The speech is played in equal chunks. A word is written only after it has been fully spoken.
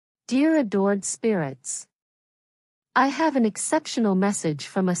Dear adored spirits, I have an exceptional message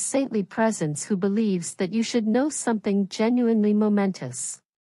from a saintly presence who believes that you should know something genuinely momentous.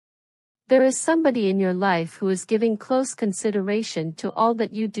 There is somebody in your life who is giving close consideration to all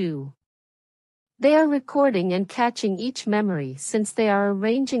that you do. They are recording and catching each memory since they are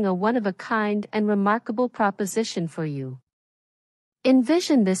arranging a one-of-a-kind and remarkable proposition for you.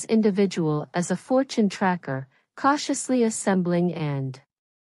 Envision this individual as a fortune tracker, cautiously assembling and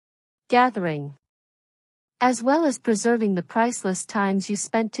gathering, as well as preserving the priceless times you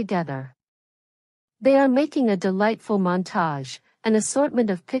spent together. They are making a delightful montage, an assortment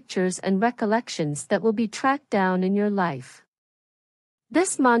of pictures and recollections that will be tracked down in your life.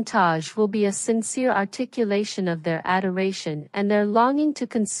 This montage will be a sincere articulation of their adoration and their longing to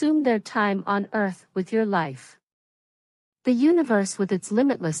consume their time on earth with your life. The universe with its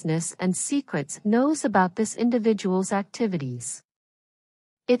limitlessness and secrets knows about this individual's activities.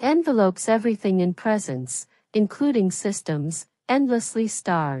 It envelopes everything in presence, including systems, endlessly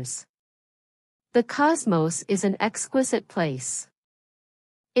stars. The cosmos is an exquisite place.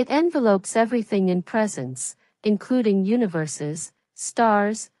 It envelopes everything in presence, including universes,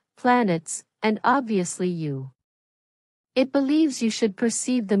 stars, planets, and obviously you. It believes you should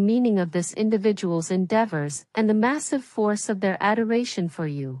perceive the meaning of this individual's endeavors and the massive force of their adoration for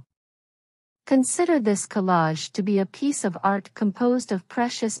you. Consider this collage to be a piece of art composed of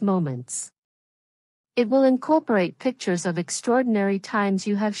precious moments. It will incorporate pictures of extraordinary times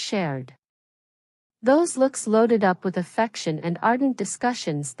you have shared. Those looks loaded up with affection and ardent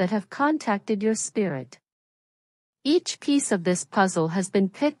discussions that have contacted your spirit. Each piece of this puzzle has been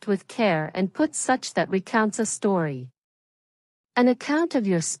picked with care and put such that recounts a story. An account of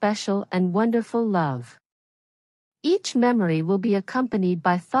your special and wonderful love. Each memory will be accompanied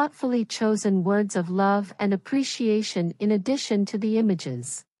by thoughtfully chosen words of love and appreciation in addition to the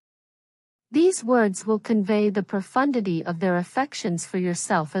images. These words will convey the profundity of their affections for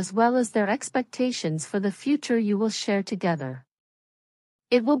yourself as well as their expectations for the future you will share together.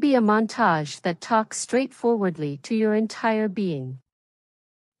 It will be a montage that talks straightforwardly to your entire being.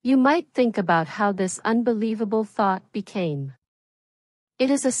 You might think about how this unbelievable thought became. It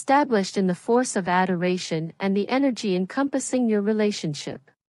is established in the force of adoration and the energy encompassing your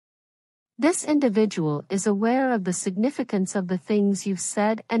relationship. This individual is aware of the significance of the things you've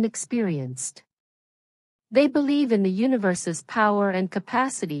said and experienced. They believe in the universe's power and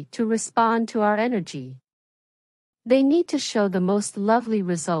capacity to respond to our energy. They need to show the most lovely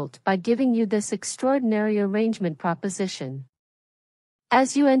result by giving you this extraordinary arrangement proposition.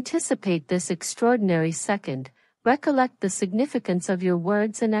 As you anticipate this extraordinary second, recollect the significance of your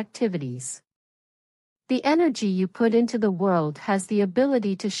words and activities. The energy you put into the world has the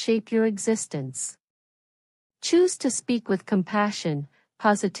ability to shape your existence. Choose to speak with compassion,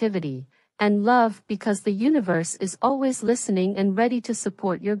 positivity, and love because the universe is always listening and ready to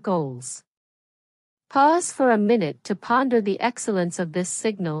support your goals. Pause for a minute to ponder the excellence of this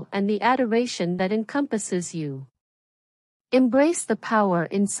signal and the adoration that encompasses you. Embrace the power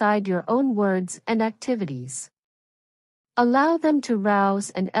inside your own words and activities. Allow them to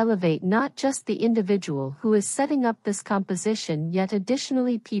rouse and elevate not just the individual who is setting up this composition yet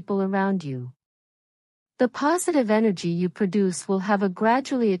additionally people around you. The positive energy you produce will have a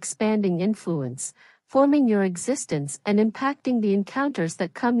gradually expanding influence, forming your existence and impacting the encounters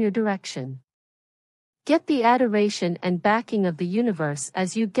that come your direction. Get the adoration and backing of the universe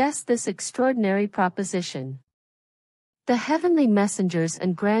as you guess this extraordinary proposition. The heavenly messengers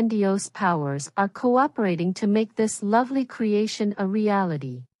and grandiose powers are cooperating to make this lovely creation a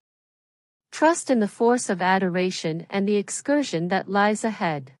reality. Trust in the force of adoration and the excursion that lies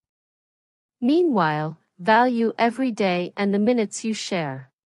ahead. Meanwhile, value every day and the minutes you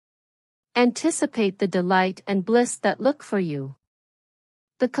share. Anticipate the delight and bliss that look for you.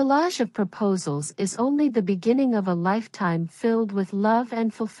 The collage of proposals is only the beginning of a lifetime filled with love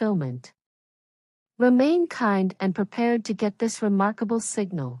and fulfillment. Remain kind and prepared to get this remarkable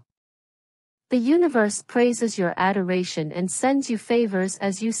signal. The universe praises your adoration and sends you favors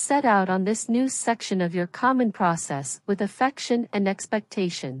as you set out on this new section of your common process with affection and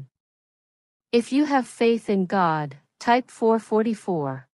expectation. If you have faith in God, type 444.